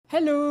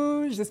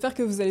Hello, j'espère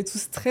que vous allez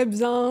tous très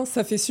bien.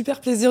 Ça fait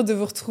super plaisir de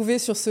vous retrouver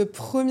sur ce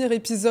premier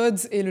épisode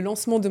et le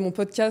lancement de mon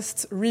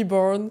podcast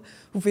Reborn.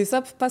 Vous pouvez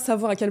pas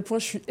savoir à quel point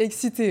je suis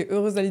excitée et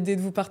heureuse à l'idée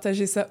de vous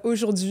partager ça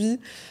aujourd'hui.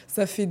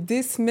 Ça fait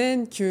des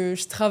semaines que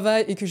je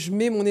travaille et que je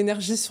mets mon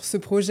énergie sur ce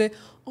projet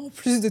en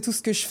plus de tout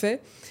ce que je fais.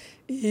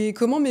 Et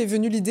comment m'est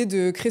venue l'idée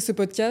de créer ce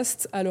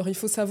podcast ? Alors il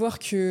faut savoir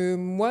que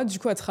moi, du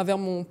coup, à travers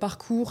mon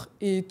parcours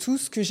et tout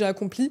ce que j'ai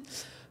accompli,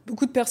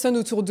 beaucoup de personnes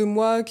autour de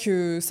moi,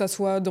 que ça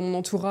soit dans mon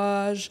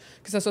entourage,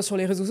 que ça soit sur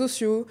les réseaux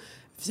sociaux,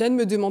 viennent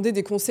me demander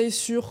des conseils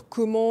sur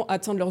comment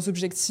atteindre leurs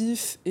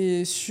objectifs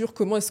et sur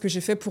comment est-ce que j'ai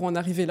fait pour en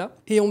arriver là.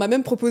 Et on m'a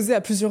même proposé à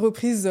plusieurs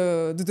reprises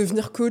de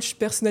devenir coach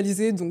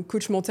personnalisé, donc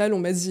coach mental. On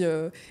m'a dit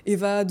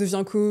Eva,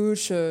 deviens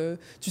coach,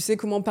 tu sais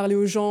comment parler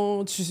aux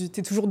gens, tu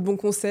es toujours de bons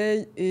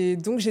conseils. Et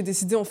donc j'ai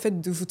décidé en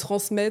fait de vous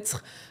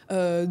transmettre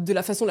de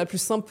la façon la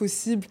plus simple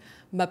possible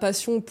ma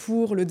passion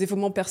pour le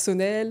développement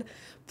personnel,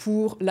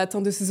 pour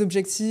l'atteinte de ses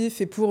objectifs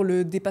et pour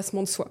le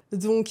dépassement de soi.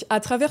 Donc, à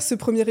travers ce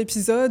premier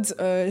épisode,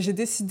 j'ai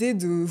décidé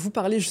de vous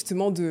parler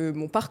justement de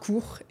mon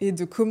parcours et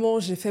de comment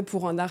j'ai fait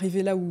pour en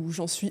arriver là où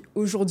j'en suis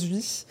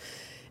aujourd'hui.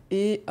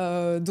 Et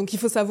donc, il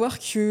faut savoir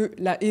que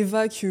la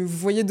Eva que vous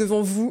voyez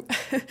devant vous,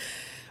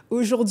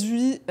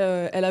 aujourd'hui,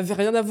 elle n'avait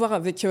rien à voir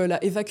avec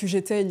la Eva que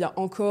j'étais il y a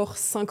encore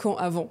 5 ans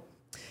avant.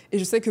 Et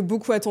je sais que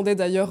beaucoup attendaient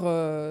d'ailleurs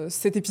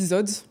cet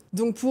épisode.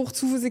 Donc pour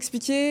tout vous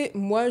expliquer,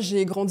 moi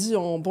j'ai grandi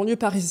en banlieue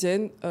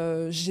parisienne.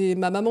 J'ai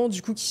ma maman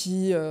du coup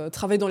qui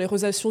travaille dans les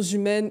relations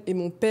humaines et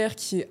mon père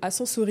qui est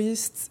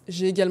ascensoriste.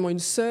 J'ai également une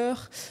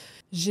sœur.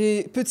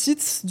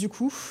 Petite du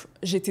coup,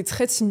 j'étais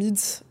très timide,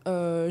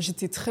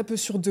 j'étais très peu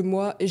sûre de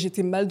moi et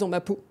j'étais mal dans ma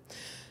peau.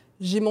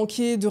 J'ai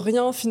manqué de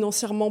rien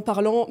financièrement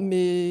parlant,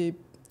 mais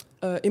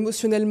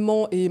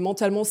émotionnellement et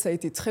mentalement ça a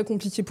été très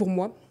compliqué pour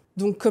moi.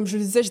 Donc, comme je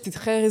le disais, j'étais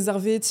très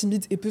réservée,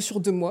 timide et peu sûre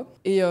de moi.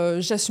 Et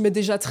j'assumais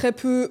déjà très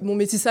peu mon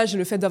métissage et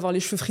le fait d'avoir les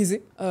cheveux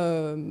frisés.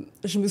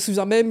 Je me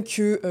souviens même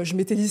que je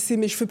m'étais lissé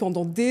mes cheveux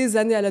pendant des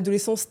années à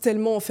l'adolescence,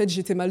 tellement en fait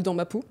j'étais mal dans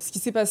ma peau. Ce qui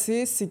s'est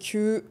passé, c'est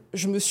que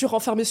je me suis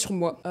renfermée sur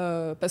moi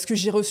parce que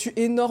j'ai reçu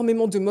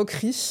énormément de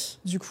moqueries,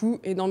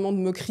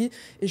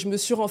 et je me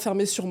suis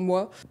renfermée sur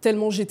moi,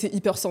 tellement j'étais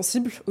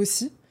hypersensible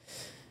aussi.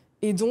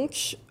 Et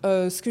donc,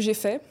 ce que j'ai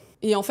fait,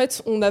 et en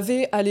fait, on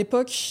avait à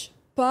l'époque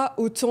pas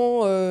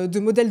autant de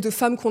modèles de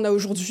femmes qu'on a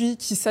aujourd'hui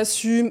qui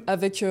s'assument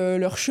avec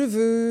leurs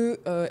cheveux,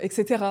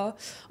 etc.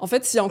 En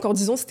fait, il y a encore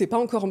 10 ans, c'était pas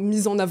encore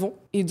mis en avant.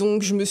 Et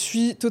donc, je me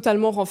suis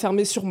totalement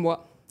renfermée sur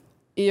moi.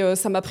 Et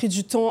ça m'a pris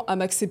du temps à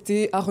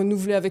m'accepter, à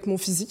renouveler avec mon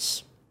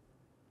physique.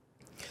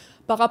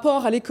 Par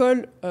rapport à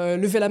l'école,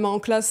 lever la main en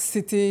classe,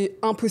 c'était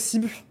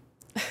impossible.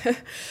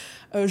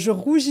 Je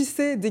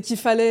rougissais dès qu'il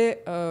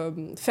fallait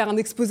faire un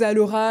exposé à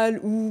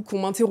l'oral ou qu'on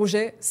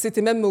m'interrogeait.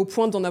 C'était même au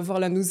point d'en avoir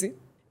la nausée.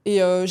 Et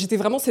j'étais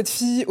vraiment cette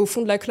fille au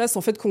fond de la classe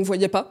en fait qu'on ne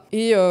voyait pas.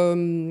 Et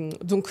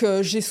donc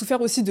j'ai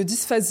souffert aussi de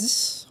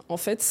dysphasie. En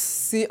fait,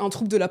 c'est un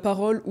trouble de la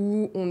parole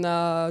où on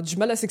a du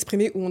mal à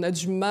s'exprimer, où on a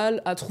du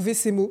mal à trouver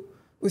ses mots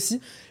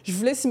aussi. Je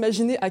vous laisse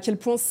imaginer à quel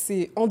point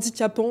c'est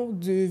handicapant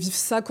de vivre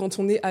ça quand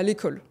on est à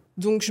l'école.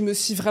 Donc je me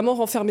suis vraiment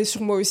renfermée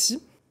sur moi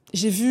aussi.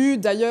 J'ai vu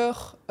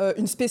d'ailleurs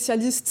une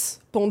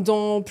spécialiste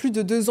pendant plus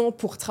de 2 ans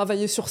pour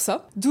travailler sur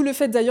ça. D'où le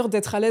fait d'ailleurs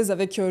d'être à l'aise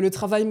avec le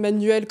travail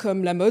manuel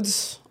comme la mode,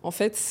 en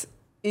fait.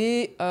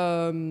 Et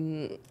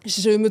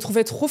je me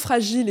trouvais trop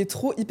fragile et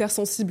trop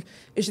hypersensible.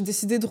 Et j'ai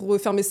décidé de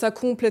refermer ça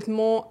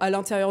complètement à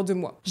l'intérieur de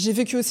moi. J'ai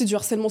vécu aussi du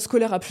harcèlement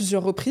scolaire à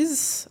plusieurs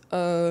reprises.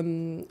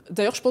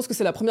 D'ailleurs, je pense que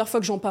c'est la première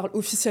fois que j'en parle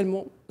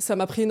officiellement. Ça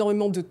m'a pris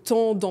énormément de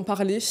temps d'en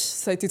parler.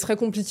 Ça a été très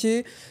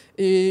compliqué.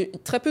 Et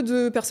très peu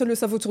de personnes le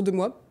savent autour de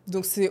moi.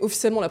 Donc c'est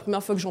officiellement la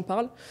première fois que j'en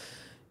parle.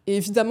 Et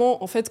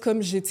évidemment, en fait,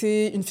 comme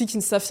j'étais une fille qui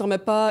ne s'affirmait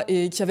pas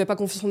et qui n'avait pas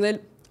confiance en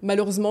elle,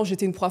 malheureusement,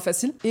 j'étais une proie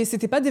facile. Et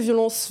c'était pas des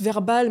violences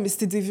verbales, mais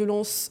c'était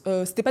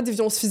pas des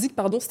violences physiques,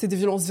 pardon, c'était des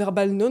violences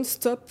verbales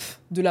non-stop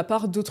de la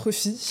part d'autres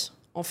filles,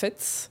 en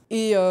fait.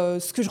 Et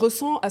ce que je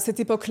ressens à cette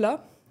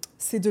époque-là,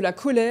 c'est de la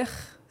colère,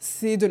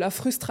 c'est de la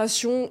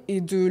frustration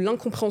et de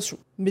l'incompréhension.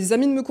 Mes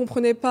amis ne me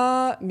comprenaient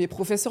pas, mes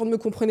professeurs ne me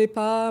comprenaient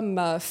pas,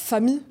 ma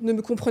famille ne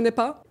me comprenait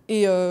pas.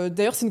 Et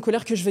d'ailleurs, c'est une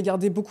colère que je vais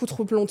garder beaucoup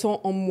trop longtemps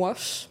en moi.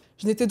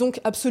 Je n'étais donc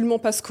absolument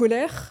pas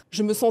scolaire,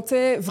 je me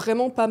sentais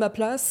vraiment pas à ma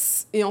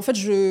place et en fait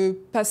je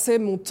passais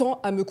mon temps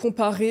à me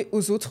comparer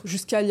aux autres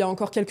jusqu'à il y a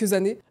encore quelques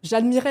années.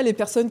 J'admirais les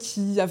personnes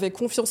qui avaient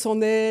confiance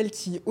en elles,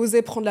 qui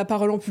osaient prendre la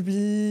parole en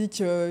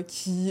public,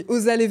 qui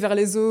osaient aller vers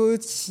les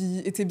autres, qui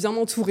étaient bien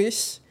entourées.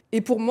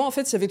 Et pour moi en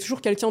fait il y avait toujours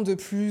quelqu'un de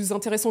plus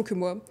intéressant que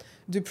moi,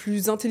 de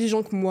plus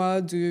intelligent que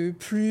moi, de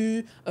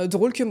plus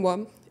drôle que moi.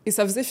 Et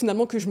ça faisait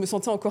finalement que je me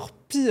sentais encore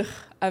pire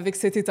avec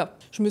cet état.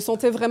 Je me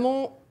sentais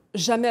vraiment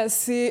jamais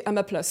assez à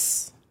ma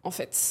place, en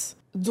fait.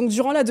 Donc,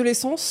 durant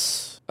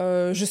l'adolescence,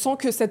 je sens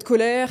que cette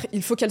colère,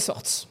 il faut qu'elle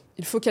sorte.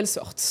 Il faut qu'elle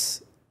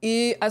sorte.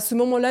 Et à ce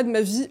moment-là de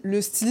ma vie,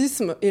 le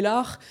stylisme et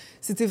l'art,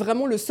 c'était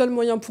vraiment le seul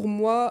moyen pour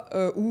moi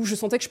où je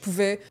sentais que je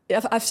pouvais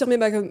affirmer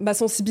ma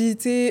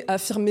sensibilité,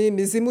 affirmer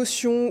mes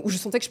émotions, où je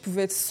sentais que je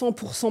pouvais être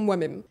 100%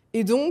 moi-même.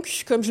 Et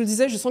donc, comme je le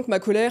disais, je sens que ma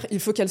colère, il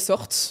faut qu'elle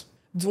sorte.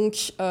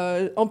 Donc,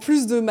 en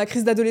plus de ma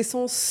crise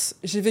d'adolescence,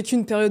 j'ai vécu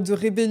une période de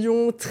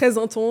rébellion très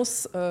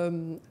intense.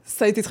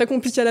 Ça a été très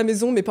compliqué à la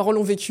maison, mes parents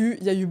l'ont vécu.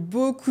 Il y a eu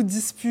beaucoup de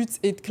disputes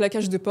et de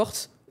claquages de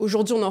portes.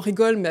 Aujourd'hui, on en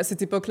rigole, mais à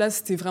cette époque-là,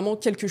 c'était vraiment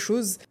quelque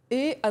chose.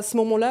 Et à ce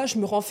moment-là, je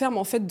me renferme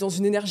en fait dans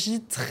une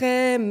énergie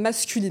très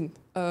masculine.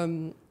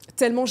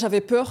 Tellement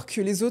j'avais peur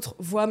que les autres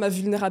voient ma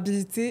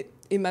vulnérabilité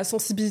et ma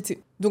sensibilité.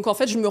 Donc en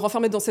fait, je me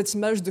renfermais dans cette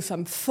image de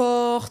femme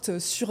forte,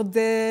 sûre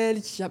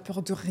d'elle, qui a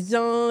peur de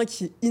rien,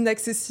 qui est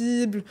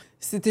inaccessible.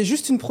 C'était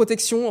juste une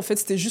protection, en fait,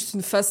 c'était juste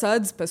une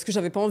façade, parce que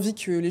j'avais pas envie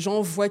que les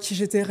gens voient qui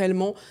j'étais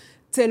réellement,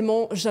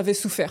 tellement j'avais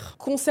souffert.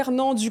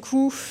 Concernant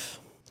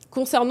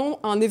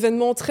un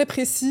événement très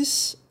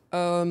précis,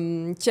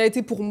 qui a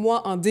été pour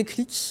moi un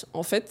déclic,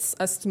 en fait,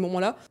 à ce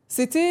moment-là,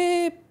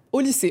 c'était au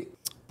lycée.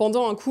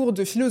 Pendant un cours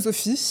de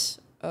philosophie,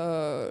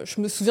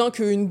 je me souviens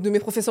qu'une de mes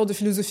professeurs de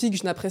philosophie, que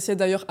je n'appréciais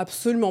d'ailleurs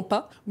absolument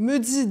pas, me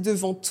dit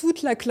devant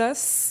toute la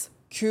classe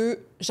que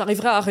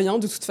j'arriverais à rien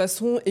de toute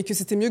façon et que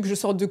c'était mieux que je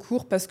sorte de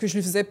cours parce que je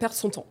lui faisais perdre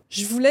son temps.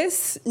 Je vous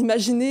laisse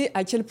imaginer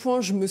à quel point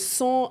je me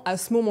sens à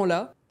ce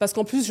moment-là, parce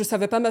qu'en plus je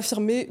savais pas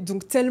m'affirmer,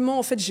 donc tellement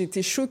en fait j'ai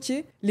été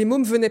choquée, les mots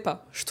me venaient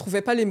pas, je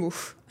trouvais pas les mots.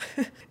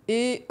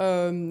 Et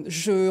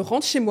je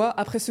rentre chez moi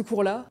après ce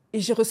cours-là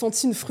et j'ai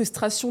ressenti une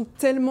frustration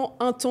tellement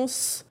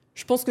intense.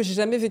 Je pense que j'ai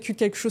jamais vécu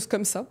quelque chose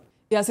comme ça.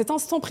 Et à cet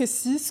instant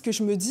précis, ce que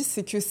je me dis,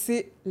 c'est que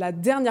c'est la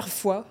dernière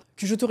fois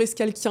que j'autorise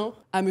quelqu'un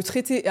à me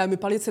traiter et à me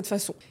parler de cette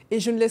façon. Et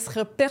je ne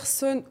laisserai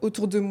personne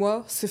autour de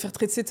moi se faire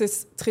traiter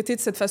de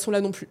cette façon-là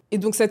non plus. Et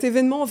donc cet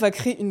événement va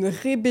créer une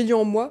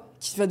rébellion en moi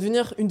qui va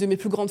devenir une de mes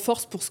plus grandes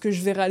forces pour ce que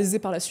je vais réaliser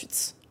par la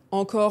suite.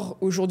 Encore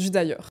aujourd'hui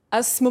d'ailleurs.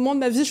 À ce moment de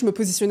ma vie, je me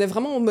positionnais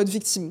vraiment en mode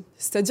victime.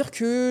 C'est-à-dire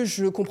que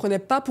je comprenais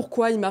pas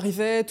pourquoi il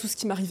m'arrivait tout ce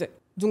qui m'arrivait.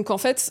 Donc en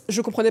fait,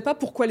 je comprenais pas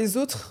pourquoi les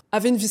autres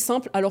avaient une vie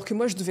simple alors que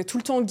moi je devais tout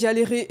le temps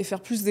galérer et faire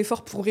plus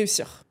d'efforts pour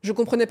réussir. Je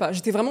comprenais pas.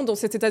 J'étais vraiment dans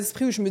cet état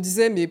d'esprit où je me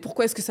disais mais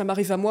pourquoi est-ce que ça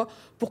m'arrive à moi ?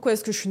 Pourquoi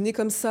est-ce que je suis née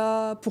comme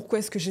ça ? Pourquoi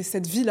est-ce que j'ai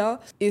cette vie-là ?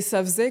 Et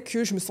ça faisait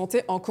que je me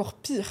sentais encore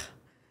pire.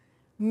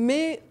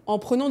 Mais en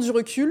prenant du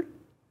recul,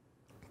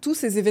 tous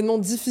ces événements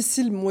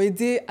difficiles m'ont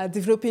aidé à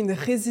développer une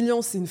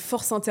résilience et une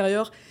force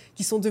intérieure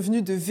qui sont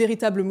devenus de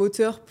véritables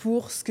moteurs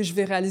pour ce que je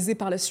vais réaliser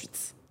par la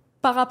suite.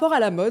 Par rapport à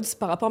la mode,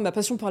 par rapport à ma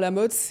passion pour la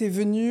mode, c'est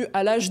venu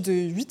à l'âge de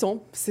 8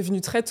 ans. C'est venu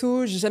très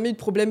tôt, j'ai jamais eu de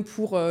problème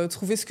pour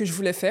trouver ce que je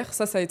voulais faire.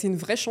 Ça a été une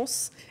vraie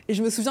chance. Et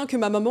je me souviens que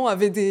ma maman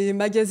avait des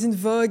magazines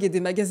Vogue et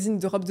des magazines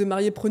de robes de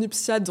mariée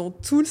pro-nuptiale dans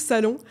tout le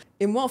salon.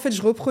 Et moi, en fait,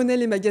 je reprenais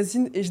les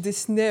magazines et je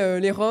dessinais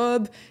les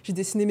robes. J'ai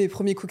dessiné mes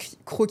premiers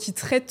croquis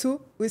très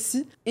tôt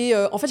aussi. Et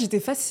en fait,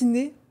 j'étais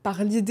fascinée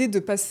par l'idée de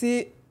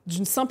passer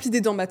d'une simple idée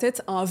dans ma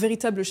tête à un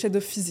véritable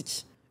chef-d'œuvre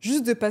physique.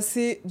 Juste de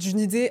passer d'une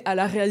idée à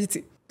la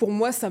réalité. Pour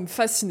moi, ça me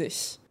fascinait.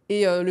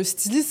 Et le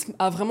stylisme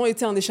a vraiment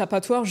été un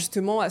échappatoire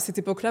justement à cette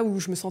époque-là où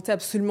je me sentais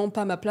absolument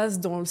pas à ma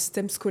place dans le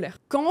système scolaire.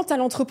 Quant à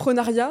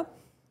l'entrepreneuriat,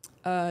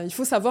 il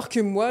faut savoir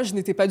que moi, je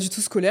n'étais pas du tout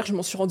scolaire. Je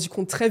m'en suis rendu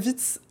compte très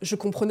vite. Je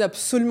comprenais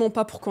absolument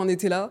pas pourquoi on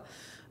était là.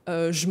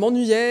 Je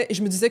m'ennuyais et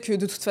je me disais que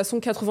de toute façon,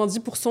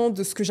 90%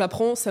 de ce que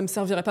j'apprends, ça me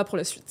servirait pas pour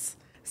la suite.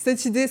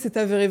 Cette idée s'est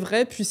avérée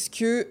vraie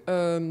puisque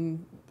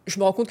je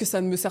me rends compte que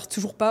ça ne me sert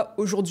toujours pas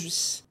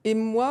aujourd'hui. Et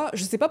moi,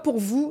 je sais pas pour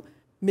vous,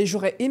 mais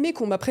j'aurais aimé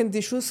qu'on m'apprenne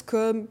des choses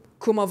comme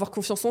comment avoir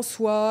confiance en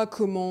soi,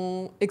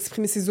 comment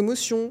exprimer ses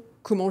émotions,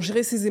 comment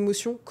gérer ses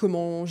émotions,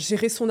 comment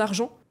gérer son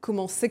argent,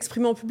 comment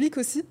s'exprimer en public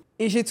aussi.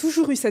 Et j'ai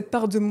toujours eu cette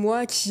part de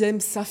moi qui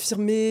aime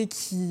s'affirmer,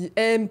 qui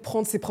aime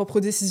prendre ses propres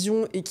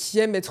décisions et qui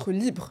aime être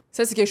libre.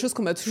 Ça, c'est quelque chose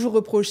qu'on m'a toujours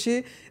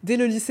reproché. Dès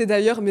le lycée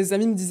d'ailleurs, mes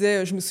amis me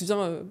disaient, je me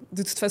souviens,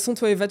 de toute façon,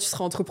 toi Eva, tu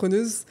seras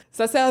entrepreneuse.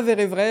 Ça s'est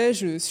avéré vrai,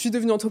 je suis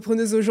devenue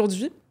entrepreneuse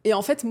aujourd'hui. Et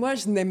en fait, moi,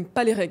 je n'aime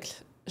pas les règles.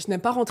 Je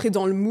n'aime pas rentrer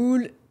dans le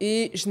moule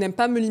et je n'aime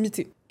pas me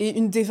limiter. Et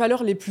une des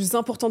valeurs les plus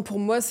importantes pour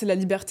moi, c'est la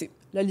liberté.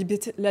 La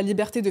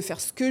liberté de faire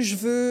ce que je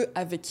veux,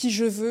 avec qui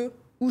je veux,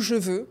 où je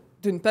veux,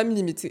 de ne pas me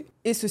limiter.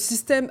 Et ce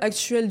système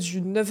actuel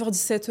du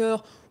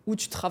 9h-17h, où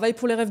tu travailles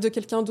pour les rêves de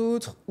quelqu'un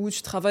d'autre, où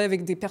tu travailles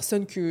avec des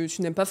personnes que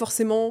tu n'aimes pas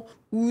forcément,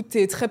 où tu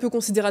es très peu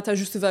considéré à ta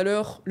juste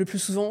valeur, le plus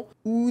souvent,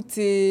 où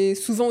tu es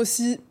souvent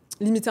aussi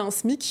limité à un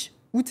SMIC,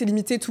 où tu es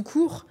limité tout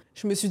court,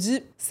 je me suis dit,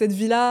 cette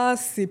vie-là,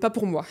 c'est pas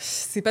pour moi,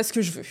 c'est pas ce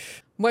que je veux.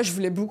 Moi, je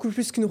voulais beaucoup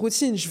plus qu'une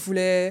routine. Je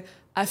voulais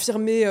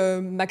affirmer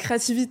ma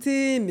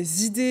créativité,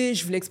 mes idées.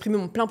 Je voulais exprimer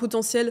mon plein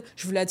potentiel.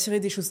 Je voulais attirer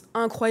des choses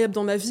incroyables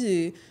dans ma vie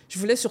et je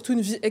voulais surtout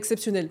une vie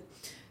exceptionnelle.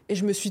 Et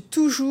je me suis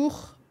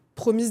toujours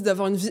promise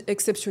d'avoir une vie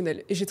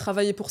exceptionnelle. Et j'ai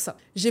travaillé pour ça.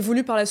 J'ai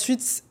voulu par la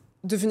suite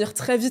devenir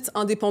très vite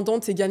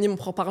indépendante et gagner mon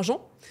propre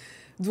argent.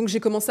 Donc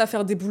j'ai commencé à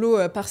faire des boulots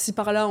par-ci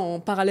par-là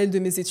en parallèle de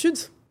mes études.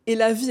 Et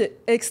la vie est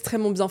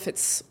extrêmement bien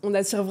faite. On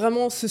attire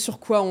vraiment ce sur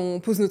quoi on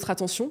pose notre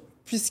attention.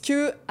 Puisque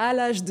à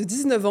l'âge de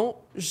 19 ans,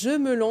 je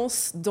me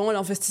lance dans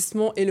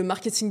l'investissement et le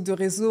marketing de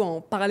réseau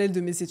en parallèle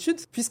de mes études.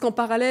 Puisqu'en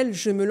parallèle,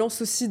 je me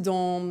lance aussi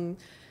dans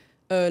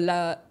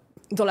la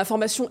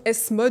formation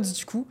S-Mode,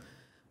 du coup,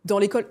 dans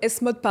l'école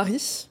S-Mode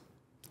Paris,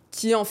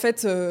 qui est en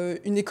fait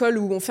une école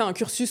où on fait un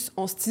cursus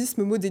en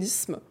stylisme,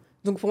 modélisme.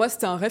 Donc pour moi,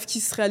 c'était un rêve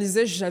qui se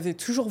réalisait. J'avais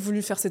toujours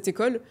voulu faire cette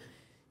école.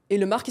 Et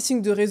le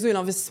marketing de réseau et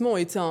l'investissement ont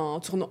été un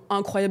tournant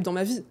incroyable dans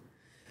ma vie.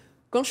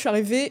 Quand je suis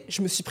arrivée,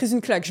 je me suis prise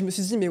une claque. Je me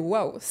suis dit, mais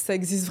waouh, ça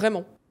existe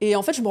vraiment. Et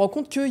en fait, je me rends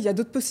compte qu'il y a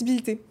d'autres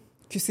possibilités,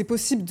 que c'est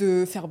possible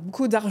de faire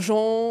beaucoup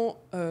d'argent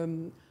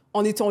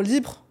en étant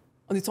libre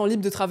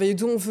de travailler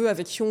d'où on veut,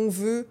 avec qui on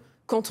veut,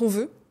 quand on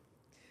veut,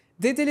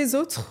 d'aider les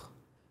autres,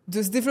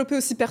 de se développer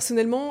aussi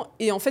personnellement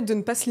et en fait de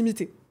ne pas se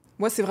limiter.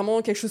 Moi, c'est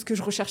vraiment quelque chose que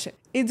je recherchais.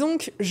 Et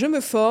donc, je me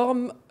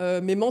forme,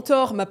 mes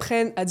mentors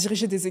m'apprennent à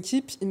diriger des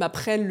équipes, ils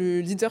m'apprennent le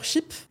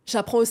leadership,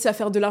 j'apprends aussi à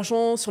faire de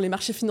l'argent sur les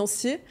marchés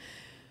financiers,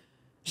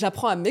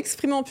 j'apprends à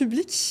m'exprimer en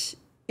public.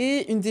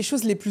 Et une des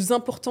choses les plus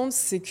importantes,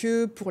 c'est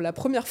que pour la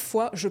première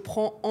fois, je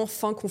prends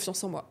enfin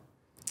confiance en moi.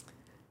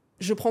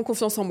 Je prends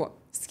confiance en moi.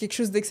 C'est quelque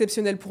chose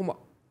d'exceptionnel pour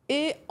moi.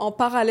 Et en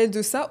parallèle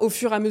de ça, au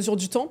fur et à mesure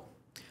du temps,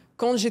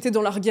 quand j'étais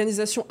dans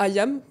l'organisation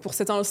IAM, pour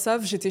certains le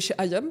savent, j'étais chez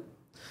IAM,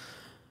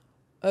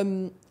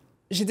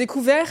 j'ai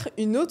découvert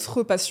une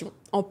autre passion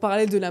en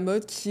parallèle de la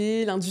mode, qui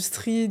est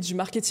l'industrie du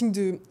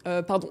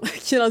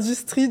qui est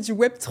l'industrie du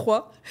Web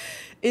 3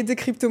 et des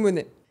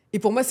crypto-monnaies. Et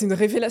pour moi, c'est une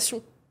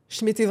révélation.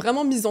 Je m'étais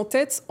vraiment mise en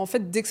tête, en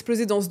fait,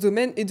 d'exploser dans ce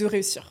domaine et de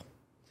réussir.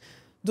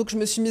 Donc, je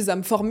me suis mise à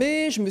me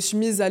former, je me suis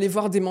mise à aller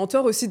voir des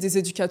mentors aussi, des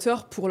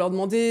éducateurs, pour leur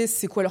demander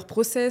c'est quoi leur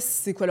process,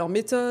 c'est quoi leur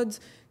méthode,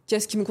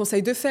 qu'est-ce qu'ils me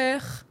conseillent de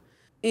faire.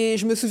 Et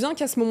je me souviens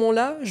qu'à ce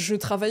moment-là, je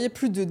travaillais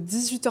plus de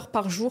 18 heures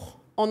par jour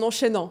en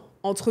enchaînant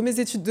entre mes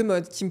études de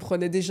mode, qui me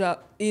prenaient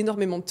déjà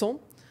énormément de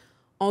temps,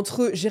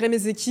 entre gérer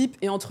mes équipes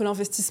et entre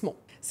l'investissement.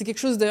 C'est quelque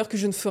chose d'ailleurs que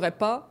je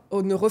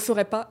ne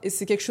referai pas, et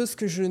c'est quelque chose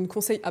que je ne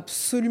conseille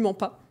absolument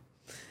pas.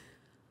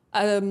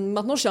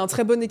 Maintenant, j'ai un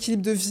très bon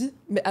équilibre de vie,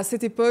 mais à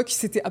cette époque,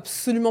 c'était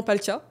absolument pas le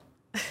cas.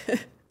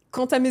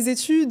 Quant à mes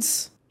études,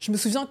 je me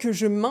souviens que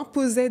je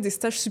m'imposais des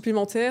stages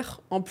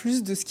supplémentaires en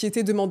plus de ce qui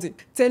était demandé.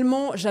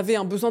 Tellement j'avais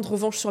un besoin de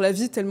revanche sur la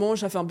vie, tellement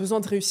j'avais un besoin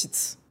de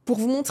réussite. Pour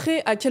vous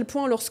montrer à quel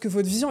point, lorsque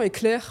votre vision est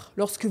claire,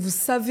 lorsque vous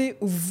savez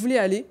où vous voulez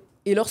aller,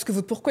 et lorsque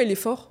votre pourquoi il est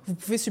fort, vous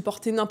pouvez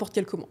supporter n'importe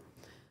quel comment.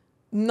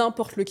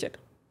 N'importe lequel.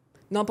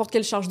 N'importe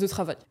quelle charge de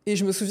travail. Et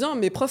je me souviens,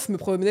 mes profs me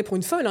prenaient pour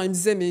une folle. Ils me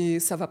disaient, mais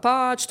ça va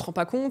pas, tu te rends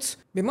pas compte.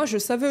 Mais moi, je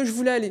savais où je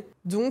voulais aller.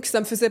 Donc, ça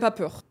me faisait pas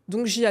peur.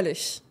 Donc, j'y allais.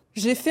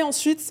 J'ai fait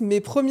ensuite mes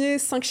premiers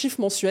 5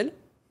 chiffres mensuels.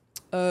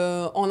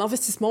 En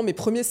investissement, mes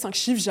premiers 5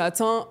 chiffres, j'ai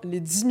atteint les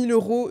 10 000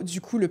 euros,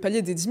 du coup, le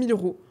palier des 10 000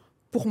 euros.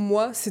 Pour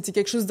moi, c'était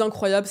quelque chose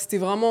d'incroyable. C'était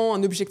vraiment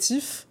un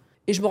objectif.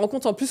 Et je me rends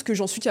compte en plus que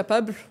j'en suis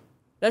capable.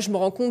 Là, je me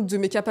rends compte de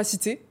mes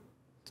capacités.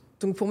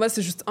 Donc, pour moi,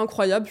 c'est juste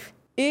incroyable.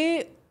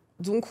 Et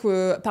donc,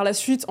 par la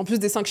suite, en plus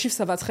des 5 chiffres,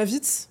 ça va très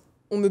vite,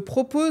 on me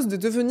propose de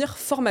devenir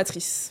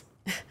formatrice.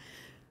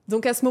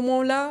 Donc, à ce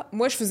moment-là,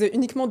 moi, je faisais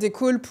uniquement des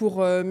calls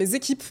pour mes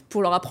équipes,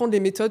 pour leur apprendre les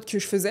méthodes que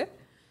je faisais.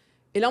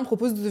 Et là, on me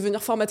propose de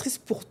devenir formatrice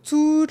pour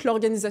toute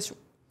l'organisation.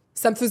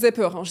 Ça me faisait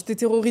peur, hein, j'étais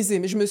terrorisée,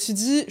 mais je me suis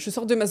dit, je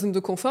sors de ma zone de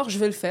confort, je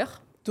vais le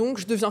faire. Donc,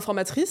 je deviens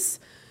formatrice,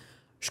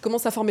 je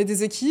commence à former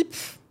des équipes,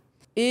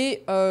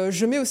 et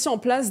je mets aussi en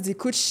place des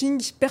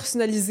coachings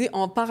personnalisés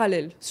en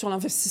parallèle sur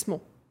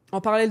l'investissement,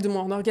 en parallèle de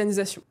mon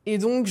organisation. Et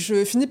donc,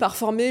 je finis par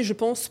former, je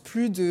pense,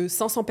 plus de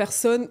 500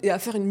 personnes et à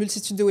faire une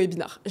multitude de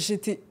webinars.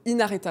 J'étais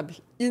inarrêtable.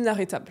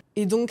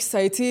 Et donc, ça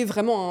a été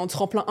vraiment un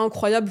tremplin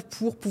incroyable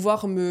pour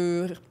pouvoir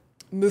me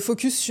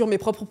focus sur mes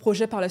propres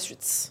projets par la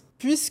suite.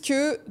 Puisque,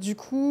 du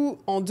coup,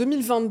 en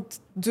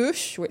 2022,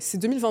 c'est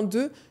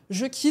 2022,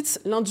 je quitte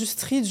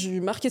l'industrie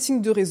du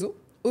marketing de réseau,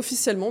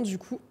 officiellement, du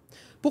coup,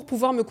 pour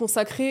pouvoir me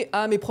consacrer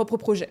à mes propres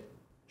projets.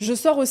 Je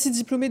sors aussi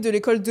diplômée de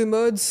l'école de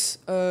mode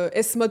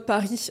S-Mode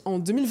Paris en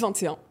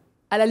 2021,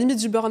 à la limite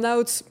du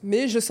burn-out,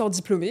 mais je sors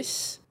diplômée.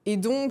 Et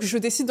donc, je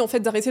décide en fait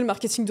d'arrêter le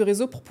marketing de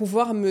réseau pour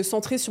pouvoir me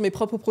centrer sur mes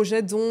propres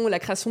projets, dont la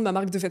création de ma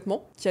marque de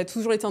vêtements, qui a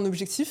toujours été un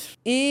objectif.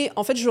 Et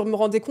en fait, je me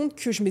rendais compte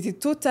que je m'étais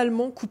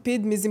totalement coupée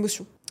de mes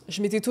émotions.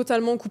 Je m'étais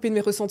totalement coupée de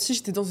mes ressentis,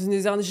 j'étais dans une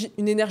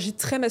énergie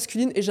très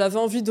masculine et j'avais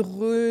envie de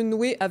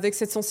renouer avec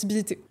cette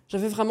sensibilité.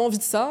 J'avais vraiment envie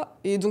de ça,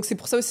 et donc c'est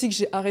pour ça aussi que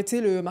j'ai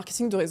arrêté le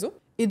marketing de réseau.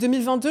 Et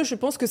 2022, je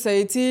pense que ça a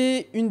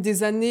été une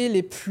des années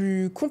les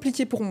plus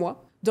compliquées pour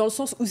moi, dans le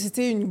sens où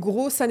c'était une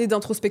grosse année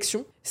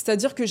d'introspection.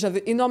 C'est-à-dire que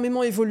j'avais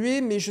énormément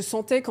évolué, mais je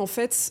sentais qu'en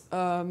fait,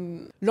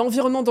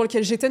 l'environnement dans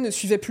lequel j'étais ne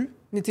suivait plus,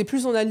 n'était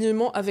plus en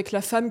alignement avec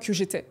la femme que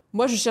j'étais.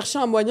 Moi, je cherchais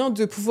un moyen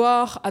de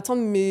pouvoir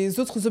atteindre mes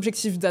autres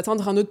objectifs,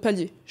 d'atteindre un autre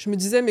palier. Je me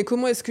disais, mais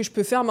comment est-ce que je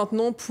peux faire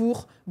maintenant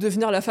pour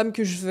devenir la femme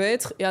que je veux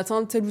être et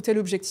atteindre tel ou tel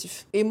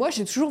objectif ? Et moi,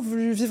 j'ai toujours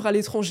voulu vivre à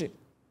l'étranger.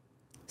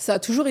 Ça a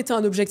toujours été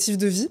un objectif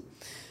de vie.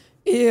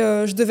 Et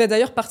je devais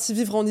d'ailleurs partir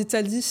vivre en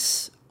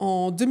Italie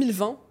en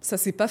 2020. Ça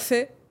s'est pas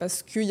fait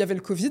parce qu'il y avait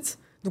le Covid.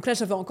 Donc là,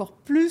 j'avais encore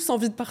plus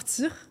envie de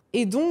partir.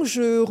 Et donc,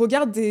 je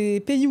regarde des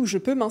pays où je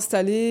peux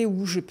m'installer,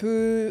 où je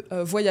peux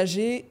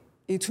voyager.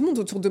 Et tout le monde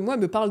autour de moi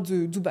me parle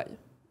de Dubaï.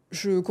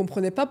 Je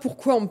comprenais pas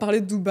pourquoi on me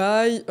parlait de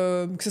Dubaï,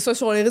 que ce soit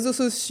sur les réseaux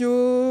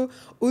sociaux,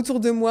 autour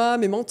de moi,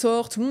 mes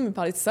mentors, tout le monde me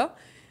parlait de ça.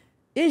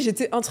 Et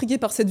j'étais intriguée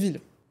par cette ville.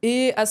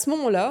 Et à ce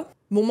moment-là,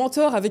 mon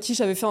mentor avec qui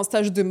j'avais fait un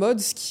stage de mode,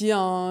 qui est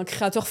un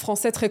créateur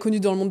français très connu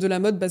dans le monde de la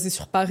mode, basé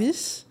sur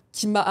Paris,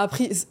 qui m'a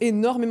appris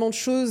énormément de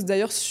choses,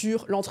 d'ailleurs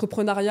sur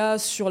l'entrepreneuriat,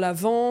 sur la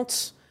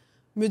vente,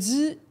 me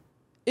dit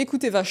 «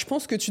 Écoute Eva, je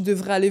pense que tu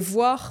devrais aller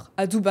voir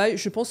à Dubaï,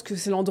 je pense que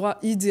c'est l'endroit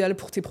idéal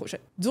pour tes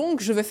projets. »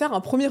 Donc je vais faire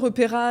un premier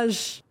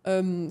repérage,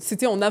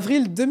 c'était en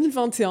avril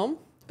 2022,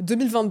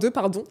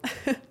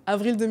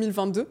 avril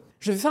 2022.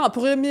 Je vais faire un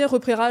premier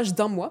repérage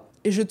d'1 mois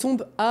et je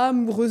tombe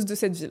amoureuse de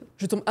cette ville.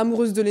 Je tombe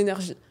amoureuse de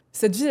l'énergie.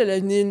 Cette ville, elle a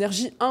une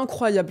énergie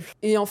incroyable.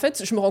 Et en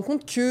fait, je me rends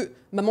compte que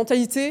ma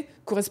mentalité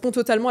correspond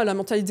totalement à la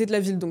mentalité de la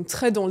ville, donc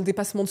très dans le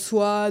dépassement de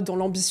soi, dans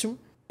l'ambition.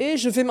 Et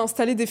je vais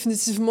m'installer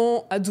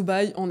définitivement à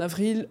Dubaï en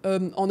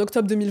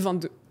octobre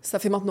 2022. Ça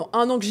fait maintenant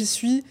 1 an que j'y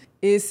suis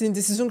et c'est une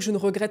décision que je ne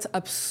regrette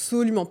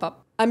absolument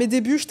pas. À mes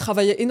débuts, je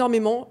travaillais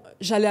énormément.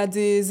 J'allais à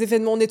des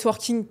événements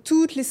networking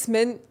toutes les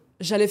semaines.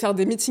 J'allais faire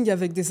des meetings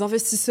avec des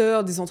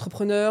investisseurs, des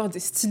entrepreneurs, des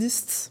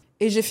stylistes.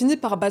 Et j'ai fini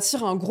par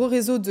bâtir un gros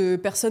réseau de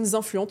personnes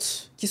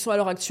influentes, qui sont à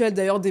l'heure actuelle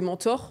d'ailleurs des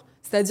mentors,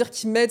 c'est-à-dire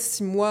qui m'aident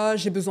si moi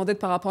j'ai besoin d'aide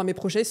par rapport à mes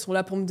projets, ils sont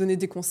là pour me donner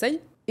des conseils.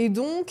 Et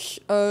donc,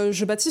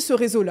 je bâtis ce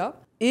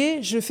réseau-là. Et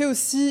je fais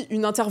aussi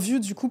une interview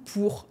du coup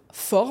pour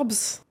Forbes.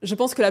 Je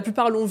pense que la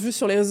plupart l'ont vu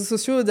sur les réseaux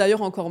sociaux.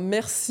 D'ailleurs, encore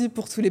merci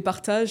pour tous les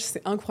partages,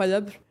 c'est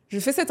incroyable. Je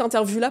fais cette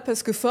interview-là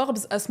parce que Forbes,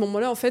 à ce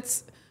moment-là, en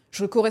fait,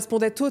 je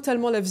correspondais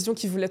totalement à la vision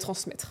qu'ils voulaient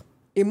transmettre.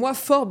 Et moi,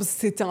 Forbes,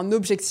 c'était un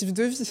objectif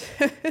de vie.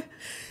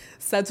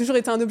 Ça a toujours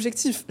été un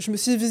objectif. Je me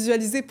suis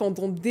visualisée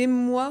pendant des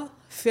mois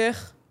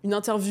faire une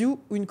interview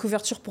ou une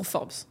couverture pour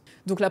Forbes.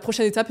 Donc la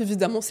prochaine étape,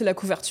 évidemment, c'est la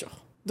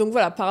couverture. Donc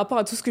voilà, par rapport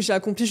à tout ce que j'ai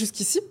accompli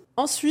jusqu'ici.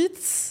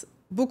 Ensuite,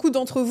 beaucoup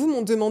d'entre vous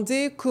m'ont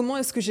demandé comment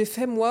est-ce que j'ai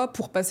fait, moi,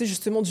 pour passer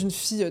justement d'une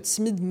fille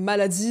timide,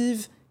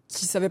 maladive,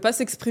 qui savait pas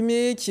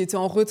s'exprimer, qui était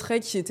en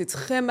retrait, qui était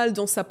très mal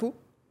dans sa peau,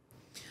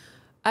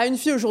 à une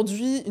fille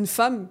aujourd'hui, une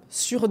femme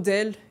sûre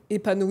d'elle,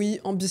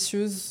 épanouie,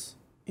 ambitieuse,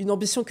 une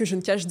ambition que je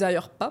ne cache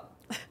d'ailleurs pas.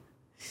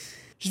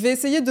 Je vais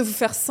essayer de vous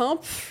faire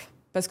simple,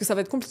 parce que ça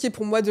va être compliqué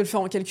pour moi de le faire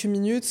en quelques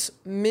minutes,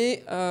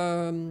 mais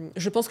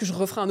je pense que je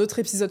referai un autre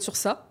épisode sur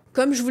ça.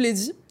 Comme je vous l'ai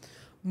dit,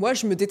 moi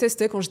je me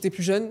détestais quand j'étais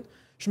plus jeune,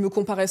 je me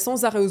comparais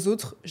sans arrêt aux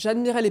autres,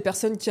 j'admirais les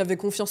personnes qui avaient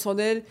confiance en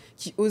elles,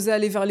 qui osaient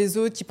aller vers les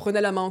autres, qui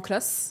prenaient la main en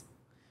classe,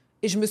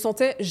 et je me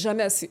sentais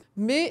jamais assez.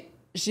 Mais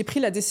j'ai pris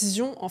la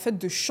décision en fait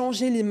de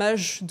changer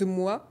l'image de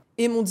moi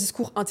et mon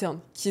discours interne,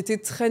 qui était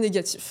très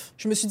négatif.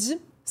 Je me suis dit,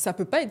 ça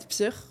peut pas être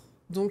pire,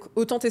 donc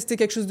autant tester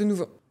quelque chose de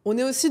nouveau. On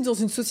est aussi dans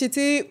une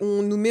société où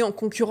on nous met en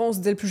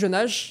concurrence dès le plus jeune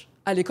âge.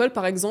 À l'école,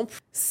 par exemple,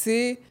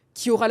 c'est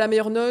qui aura la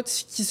meilleure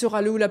note, qui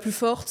sera le ou la plus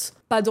forte,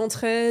 pas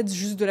d'entraide,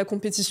 juste de la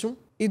compétition.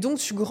 Et donc,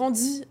 tu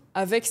grandis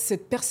avec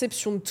cette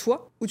perception de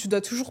toi, où tu dois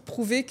toujours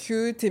prouver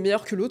que t'es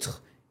meilleur que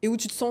l'autre, et où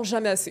tu te sens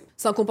jamais assez.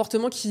 C'est un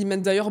comportement qui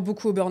mène d'ailleurs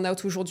beaucoup au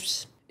burn-out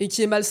aujourd'hui, et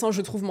qui est malsain,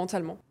 je trouve,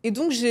 mentalement. Et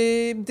donc,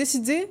 j'ai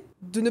décidé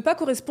de ne pas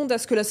correspondre à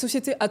ce que la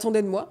société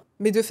attendait de moi,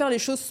 mais de faire les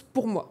choses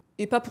pour moi,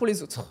 et pas pour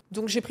les autres.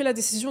 Donc, j'ai pris la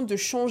décision de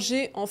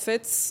changer, en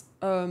fait,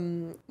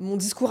 mon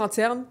discours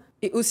interne,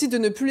 et aussi de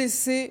ne plus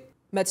laisser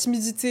ma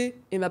timidité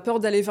et ma peur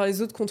d'aller vers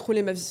les autres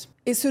contrôler ma vie.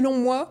 Et selon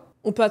moi,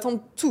 on peut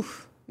atteindre tout,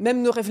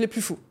 même nos rêves les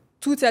plus fous.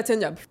 Tout est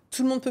atteignable,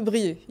 tout le monde peut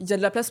briller, il y a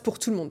de la place pour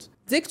tout le monde.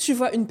 Dès que tu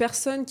vois une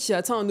personne qui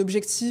atteint un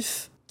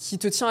objectif qui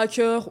te tient à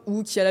cœur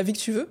ou qui a la vie que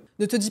tu veux,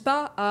 ne te dis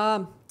pas «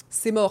 Ah,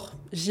 c'est mort,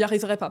 j'y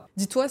arriverai pas ».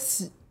 Dis-toi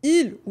si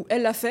il ou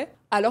elle l'a fait,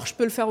 alors je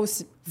peux le faire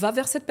aussi. Va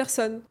vers cette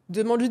personne,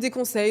 demande-lui des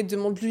conseils,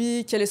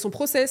 demande-lui quel est son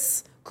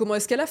process, comment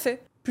est-ce qu'elle a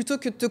fait, plutôt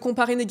que de te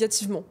comparer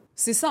négativement.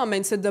 C'est ça un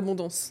mindset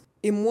d'abondance.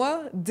 Et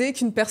moi, dès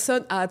qu'une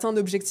personne a atteint un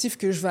objectif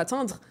que je veux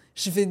atteindre,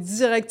 je vais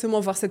directement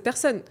voir cette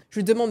personne. Je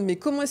lui demande « Mais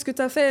comment est-ce que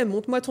tu as fait ?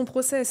 Montre-moi ton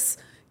process.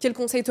 Quel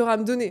conseil tu auras à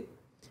me donner ?»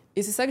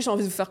 Et c'est ça que j'ai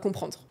envie de vous faire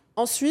comprendre.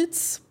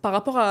 Ensuite, par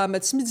rapport à ma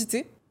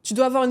timidité, tu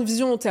dois avoir une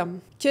vision long terme.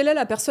 Quelle est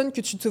la personne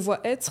que tu te vois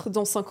être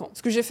dans 5 ans ?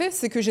 Ce que j'ai fait,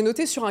 c'est que j'ai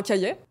noté sur un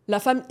cahier la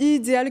femme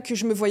idéale que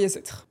je me voyais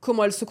être.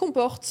 Comment elle se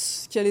comporte,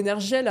 quelle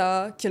énergie elle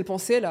a, quelle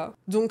pensée elle a.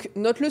 Donc,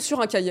 note-le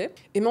sur un cahier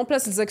et mets en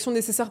place les actions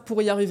nécessaires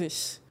pour y arriver.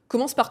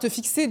 Commence par te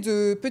fixer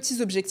de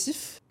petits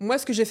objectifs. Moi,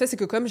 ce que j'ai fait, c'est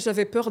que comme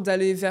j'avais peur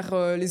d'aller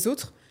vers les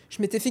autres,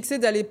 je m'étais fixé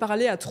d'aller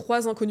parler à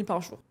 3 inconnus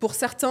par jour. Pour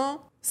certains,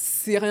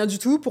 c'est rien du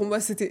tout. Pour moi,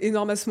 c'était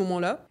énorme à ce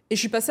moment-là. Et je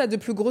suis passée à de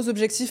plus gros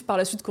objectifs par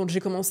la suite quand j'ai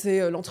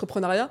commencé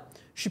l'entrepreneuriat.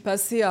 Je suis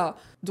passée à...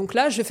 Donc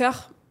là, je vais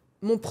faire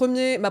ma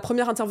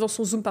première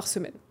intervention Zoom par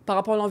semaine par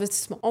rapport à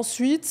l'investissement.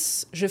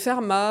 Ensuite, je vais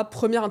faire ma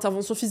première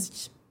intervention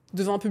physique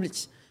devant un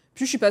public.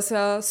 Puis je suis passée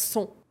à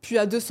 100, puis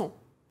à 200,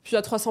 puis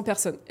à 300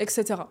 personnes,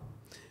 etc.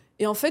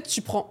 Et en fait,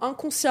 tu prends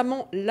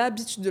inconsciemment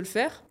l'habitude de le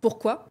faire.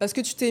 Pourquoi ? Parce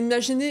que tu t'es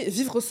imaginé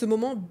vivre ce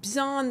moment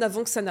bien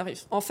avant que ça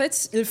n'arrive. En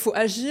fait, il faut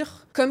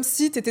agir comme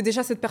si tu étais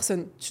déjà cette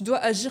personne. Tu dois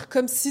agir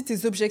comme si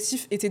tes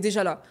objectifs étaient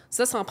déjà là.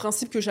 Ça, c'est un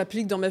principe que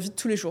j'applique dans ma vie de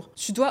tous les jours.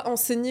 Tu dois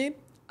enseigner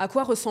à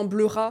quoi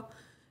ressemblera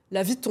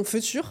la vie de ton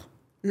futur,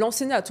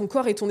 l'enseigner à ton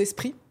corps et ton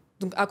esprit.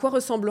 Donc, à quoi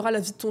ressemblera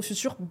la vie de ton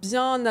futur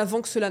bien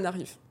avant que cela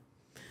n'arrive.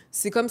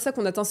 C'est comme ça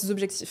qu'on atteint ses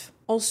objectifs.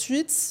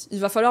 Ensuite, il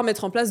va falloir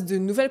mettre en place de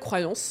nouvelles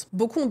croyances.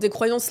 Beaucoup ont des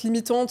croyances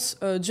limitantes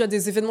dues à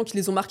des événements qui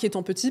les ont marqués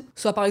étant petits,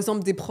 soit par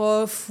exemple des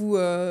profs ou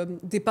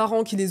des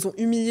parents qui les ont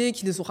humiliés,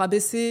 qui les ont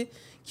rabaissés,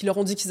 qui leur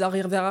ont dit qu'ils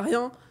n'arriveraient à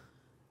rien,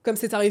 comme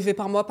c'est arrivé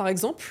par moi par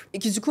exemple, et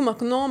qui du coup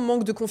maintenant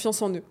manquent de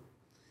confiance en eux.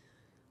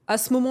 À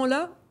ce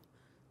moment-là,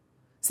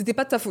 c'était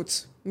pas de ta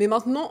faute. Mais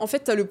maintenant, en fait,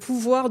 t'as le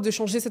pouvoir de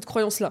changer cette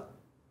croyance-là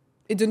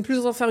et de ne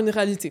plus en faire une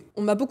réalité.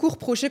 On m'a beaucoup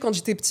reproché quand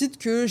j'étais petite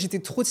que j'étais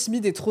trop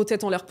timide et trop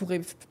tête en l'air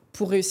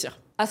pour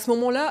réussir. À ce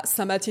moment-là,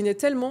 ça m'atteignait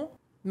tellement,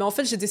 mais en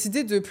fait, j'ai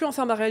décidé de plus en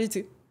faire ma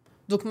réalité.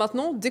 Donc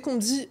maintenant, dès qu'on me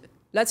dit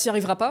 « là, tu n'y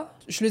arriveras pas »,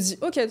 je le dis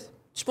 « ok,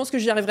 tu penses que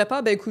j'y arriverai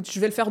pas ? Bah écoute, je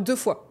vais le faire 2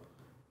 fois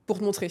pour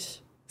te montrer. »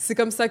 C'est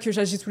comme ça que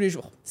j'agis tous les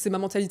jours. C'est ma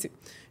mentalité.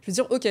 Je vais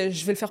dire « ok,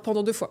 je vais le faire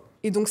pendant 2 fois ».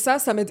 Et donc ça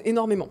m'aide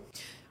énormément.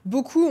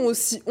 Beaucoup ont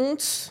aussi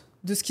honte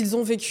de ce qu'ils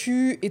ont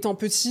vécu étant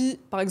petits,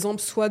 par exemple,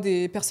 soit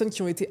des personnes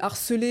qui ont été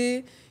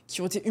harcelées,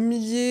 qui ont été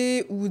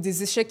humiliées, ou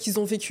des échecs qu'ils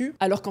ont vécus,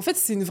 alors qu'en fait,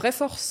 c'est une vraie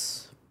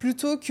force.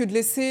 Plutôt que de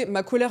laisser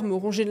ma colère me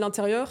ronger de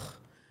l'intérieur,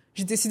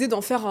 j'ai décidé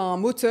d'en faire un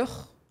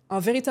moteur, un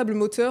véritable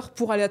moteur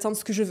pour aller atteindre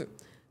ce que je veux.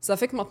 Ça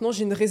fait que maintenant,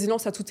 j'ai une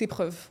résilience à toute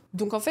épreuve.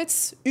 Donc en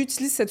fait,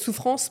 utilise cette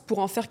souffrance pour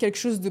en faire quelque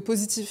chose de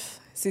positif.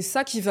 C'est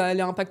ça qui va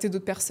aller impacter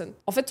d'autres personnes.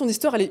 En fait, ton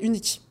histoire, elle est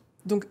unique.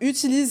 Donc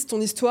utilise ton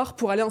histoire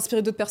pour aller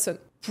inspirer d'autres personnes,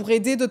 pour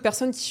aider d'autres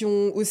personnes qui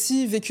ont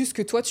aussi vécu ce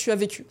que toi tu as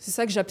vécu. C'est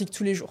ça que j'applique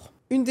tous les jours.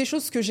 Une des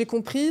choses que j'ai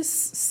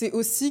comprises, c'est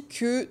aussi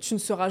que tu ne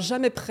seras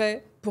jamais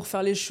prêt pour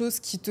faire les choses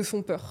qui te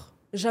font peur.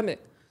 Jamais.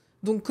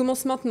 Donc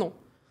commence maintenant.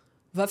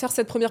 Va faire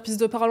cette première prise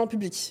de parole en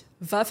public.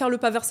 Va faire le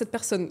pas vers cette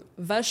personne.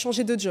 Va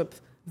changer de job.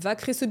 Va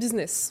créer ce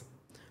business.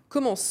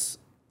 Commence.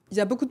 Il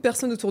y a beaucoup de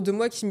personnes autour de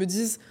moi qui me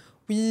disent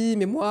 « oui,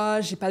 mais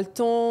moi, j'ai pas le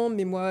temps,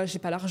 mais moi, j'ai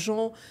pas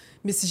l'argent,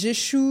 mais si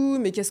j'échoue,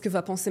 mais qu'est-ce que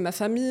va penser ma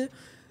famille ?»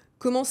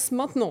 Commence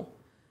maintenant.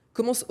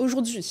 Commence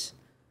aujourd'hui,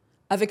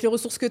 avec les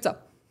ressources que tu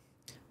as.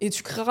 Et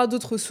tu créeras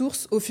d'autres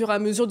ressources au fur et à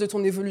mesure de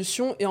ton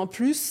évolution, et en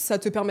plus, ça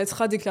te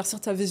permettra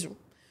d'éclaircir ta vision.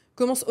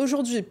 Commence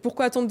aujourd'hui.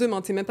 Pourquoi attendre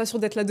demain ? T'es même pas sûr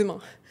d'être là demain.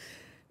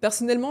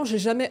 Personnellement, j'ai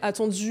jamais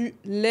attendu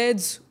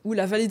l'aide ou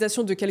la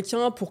validation de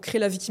quelqu'un pour créer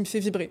la vie qui me fait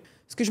vibrer.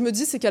 Ce que je me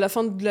dis, c'est qu'à la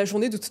fin de la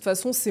journée, de toute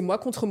façon, c'est moi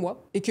contre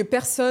moi, et que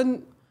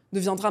personne ne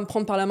viendra me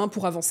prendre par la main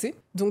pour avancer.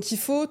 Donc il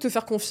faut te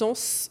faire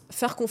confiance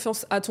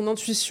à ton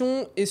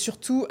intuition, et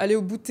surtout aller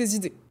au bout de tes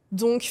idées.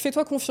 Donc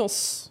fais-toi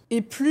confiance.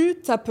 Et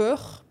plus t'as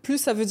peur, plus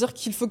ça veut dire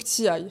qu'il faut que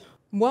t'y ailles.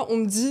 Moi, on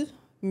me dit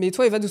 « mais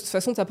toi, Eva, de toute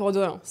façon, t'as peur de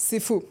rien ». C'est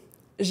faux.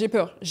 J'ai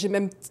peur. J'ai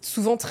même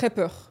souvent très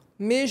peur.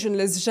 Mais je ne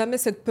laisse jamais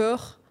cette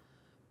peur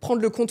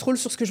prendre le contrôle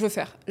sur ce que je veux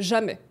faire.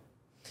 Jamais.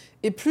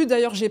 Et plus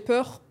d'ailleurs j'ai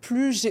peur,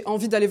 plus j'ai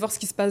envie d'aller voir ce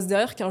qui se passe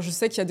derrière, car je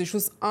sais qu'il y a des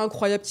choses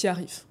incroyables qui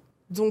arrivent.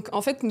 Donc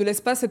en fait, ne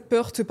laisse pas cette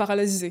peur te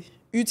paralyser.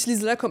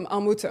 Utilise-la comme un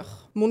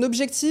moteur. Mon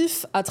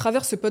objectif, à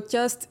travers ce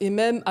podcast et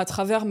même à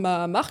travers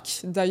ma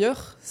marque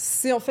d'ailleurs,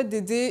 c'est en fait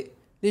d'aider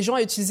les gens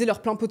à utiliser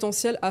leur plein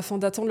potentiel afin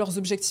d'atteindre leurs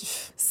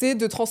objectifs. C'est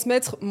de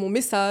transmettre mon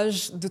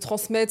message, de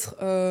transmettre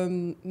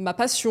ma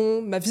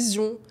passion, ma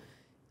vision,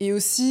 et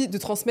aussi de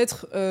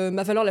transmettre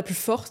ma valeur la plus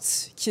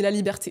forte, qui est la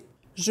liberté.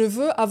 Je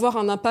veux avoir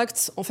un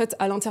impact en fait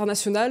à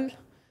l'international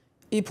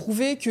et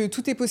prouver que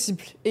tout est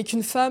possible et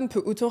qu'une femme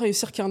peut autant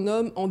réussir qu'un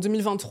homme en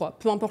 2023,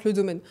 peu importe le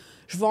domaine.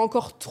 Je vois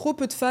encore trop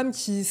peu de femmes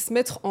qui se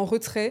mettent en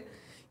retrait,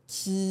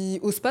 qui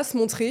n'osent pas se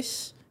montrer,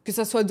 que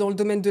ce soit dans le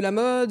domaine de la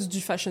mode, du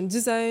fashion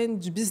design,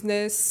 du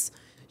business.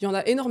 Il y en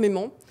a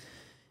énormément.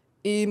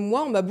 Et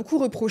moi, on m'a beaucoup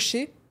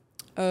reproché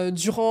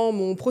durant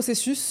mon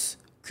processus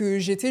que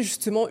j'étais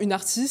justement une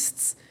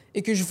artiste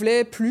et que je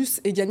voulais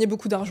plus et gagner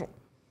beaucoup d'argent.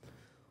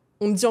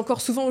 On me dit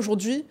encore souvent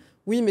aujourd'hui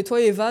 « oui, mais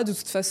toi, Eva, de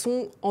toute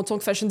façon, en tant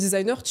que fashion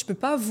designer, tu peux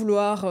pas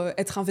vouloir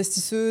être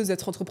investisseuse,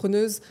 être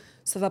entrepreneuse.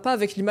 Ça va pas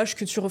avec l'image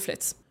que tu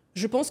reflètes. »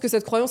 Je pense que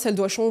cette croyance, elle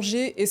doit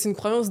changer, et c'est une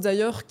croyance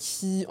d'ailleurs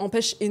qui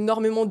empêche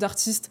énormément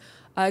d'artistes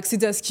à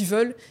accéder à ce qu'ils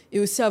veulent et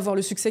aussi à avoir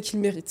le succès qu'ils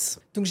méritent.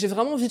 Donc j'ai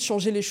vraiment envie de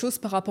changer les choses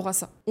par rapport à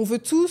ça. On veut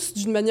tous,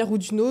 d'une manière ou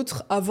d'une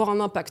autre, avoir un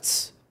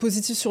impact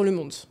positif sur le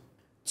monde.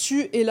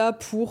 Tu es là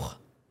pour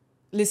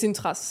laisser une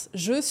trace.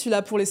 Je suis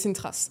là pour laisser une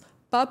trace,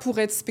 pas pour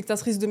être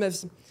spectatrice de ma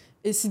vie.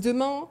 Et si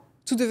demain,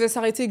 tout devait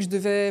s'arrêter et que je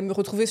devais me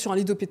retrouver sur un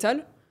lit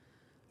d'hôpital,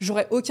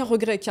 j'aurais aucun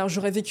regret car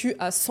j'aurais vécu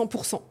à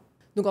 100%.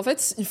 Donc en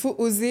fait, il faut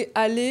oser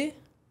aller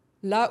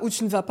là où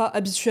tu ne vas pas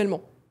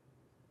habituellement.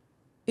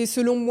 Et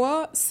selon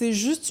moi, c'est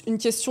juste une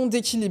question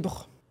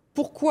d'équilibre.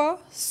 Pourquoi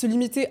se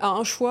limiter à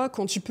un choix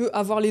quand tu peux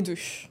avoir les deux ?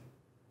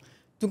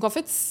 Donc en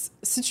fait,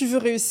 si tu veux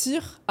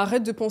réussir,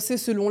 arrête de penser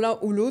selon l'un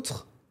ou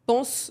l'autre,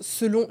 pense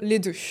selon les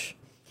deux.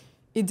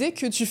 Et dès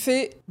que tu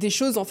fais des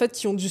choses en fait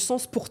qui ont du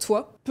sens pour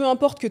toi, peu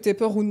importe que tu aies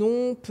peur ou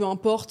non, peu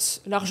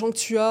importe l'argent que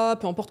tu as,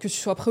 peu importe que tu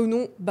sois prêt ou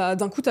non, bah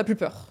d'un coup t'as plus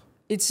peur.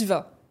 Et t'y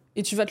vas.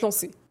 Et tu vas te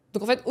lancer.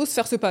 Donc en fait, ose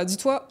faire ce pas.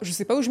 Dis-toi, je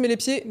sais pas où je mets les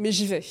pieds, mais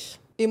j'y vais.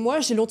 Et moi,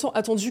 j'ai longtemps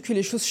attendu que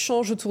les choses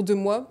changent autour de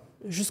moi,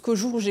 jusqu'au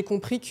jour où j'ai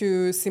compris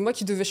que c'est moi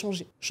qui devais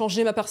changer.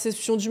 Changer ma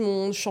perception du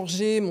monde,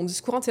 changer mon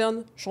discours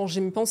interne, changer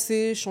mes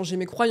pensées, changer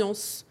mes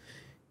croyances.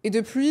 Et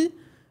depuis,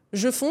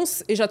 je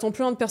fonce et j'attends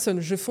plus rien de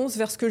personne. Je fonce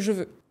vers ce que je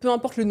veux. Peu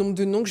importe le nombre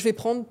de noms que je vais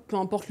prendre, peu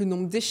importe le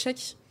nombre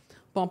d'échecs,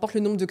 peu importe le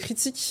nombre de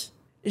critiques,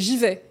 j'y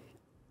vais.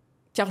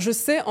 Car je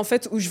sais en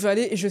fait où je veux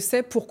aller et je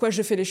sais pourquoi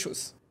je fais les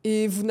choses.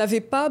 Et vous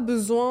n'avez pas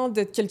besoin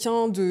d'être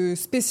quelqu'un de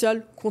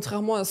spécial,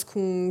 contrairement à ce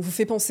qu'on vous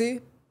fait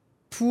penser,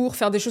 pour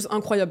faire des choses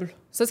incroyables.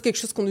 Ça, c'est quelque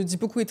chose qu'on nous dit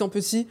beaucoup étant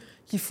petit,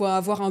 qu'il faut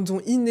avoir un don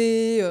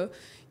inné,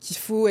 qu'il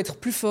faut être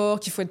plus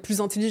fort, qu'il faut être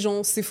plus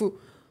intelligent. C'est faux.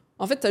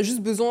 En fait, tu as juste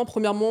besoin,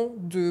 premièrement,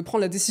 de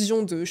prendre la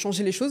décision de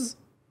changer les choses.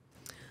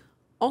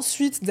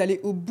 Ensuite, d'aller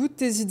au bout de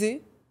tes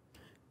idées,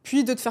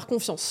 puis de te faire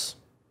confiance.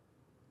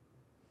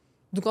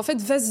 Donc en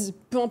fait, vas-y,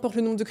 peu importe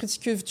le nombre de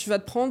critiques que tu vas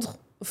te prendre,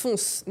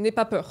 fonce, n'aie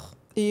pas peur.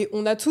 Et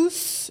on a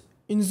tous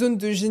une zone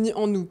de génie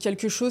en nous,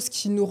 quelque chose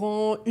qui nous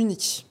rend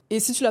unique. Et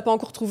si tu l'as pas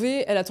encore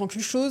trouvée, elle attend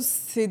qu'une chose,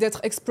 c'est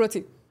d'être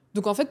exploitée.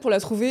 Donc en fait, pour la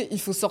trouver,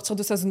 il faut sortir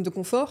de sa zone de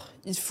confort,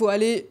 il faut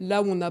aller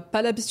là où on n'a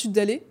pas l'habitude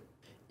d'aller,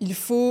 il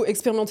faut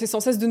expérimenter sans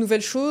cesse de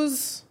nouvelles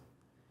choses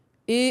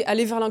et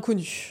aller vers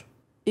l'inconnu.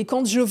 Et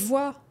quand je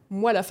vois,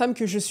 moi, la femme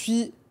que je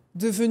suis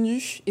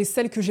devenue et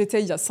celle que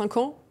j'étais il y a 5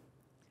 ans,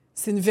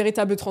 c'est une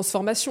véritable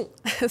transformation.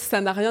 Ça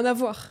n'a rien à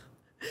voir.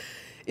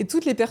 Et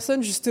toutes les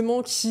personnes,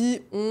 justement,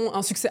 qui ont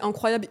un succès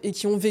incroyable et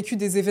qui ont vécu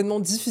des événements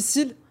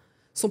difficiles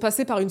sont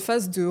passées par une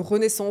phase de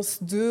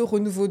renaissance, de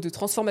renouveau, de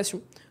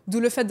transformation. D'où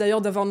le fait,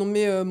 d'ailleurs, d'avoir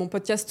nommé mon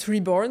podcast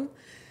Reborn.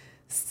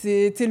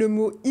 C'était le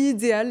mot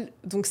idéal,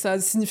 donc ça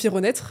signifie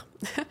renaître.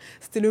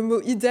 C'était le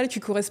mot idéal qui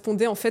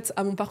correspondait, en fait,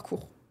 à mon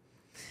parcours.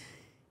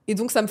 Et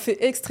donc, ça me fait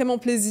extrêmement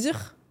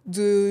plaisir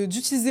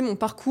d'utiliser mon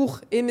parcours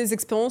et mes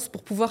expériences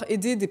pour pouvoir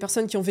aider des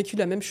personnes qui ont vécu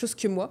la même chose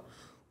que moi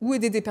ou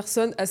aider des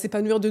personnes à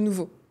s'épanouir de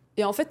nouveau.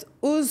 Et en fait,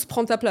 ose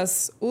prendre ta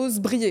place, ose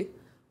briller.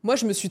 Moi,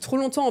 je me suis trop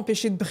longtemps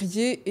empêchée de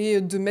briller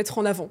et de mettre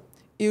en avant.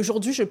 Et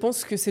aujourd'hui, je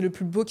pense que c'est le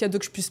plus beau cadeau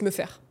que je puisse me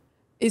faire.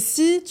 Et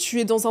si tu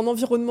es dans un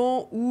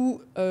environnement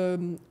où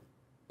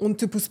on ne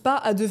te pousse pas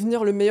à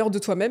devenir le meilleur de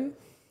toi-même,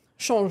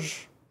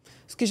 change.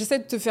 Ce que j'essaie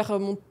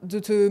de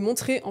te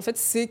montrer, en fait,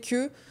 c'est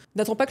que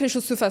n'attends pas que les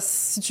choses se fassent.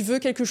 Si tu veux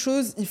quelque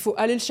chose, il faut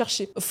aller le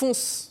chercher.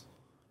 Fonce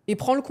et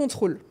prends le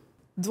contrôle.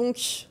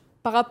 Donc,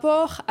 par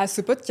rapport à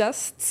ce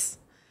podcast,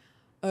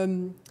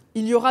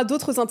 il y aura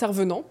d'autres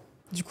intervenants,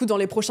 du coup, dans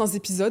les prochains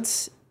épisodes.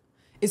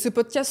 Et ce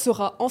podcast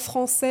sera en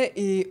français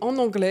et en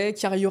anglais,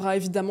 car il y aura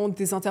évidemment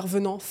des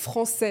intervenants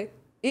français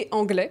et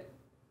anglais.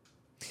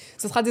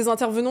 Ce sera des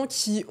intervenants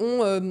qui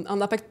ont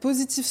un impact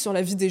positif sur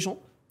la vie des gens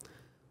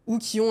ou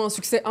qui ont un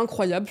succès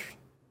incroyable.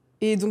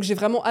 Et donc, j'ai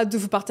vraiment hâte de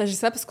vous partager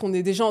ça parce qu'on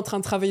est déjà en train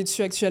de travailler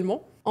dessus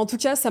actuellement. En tout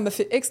cas, ça m'a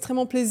fait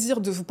extrêmement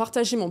plaisir de vous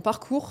partager mon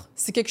parcours.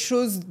 C'est quelque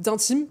chose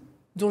d'intime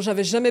dont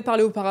j'avais jamais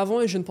parlé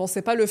auparavant et je ne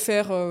pensais pas le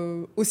faire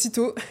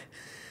aussitôt.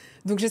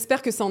 Donc,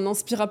 j'espère que ça en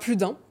inspirera plus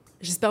d'un.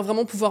 J'espère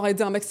vraiment pouvoir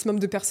aider un maximum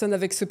de personnes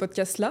avec ce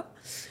podcast-là.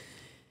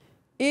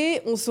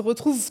 Et on se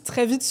retrouve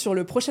très vite sur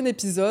le prochain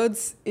épisode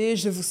et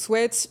je vous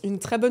souhaite une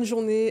très bonne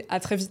journée. À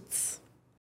très vite.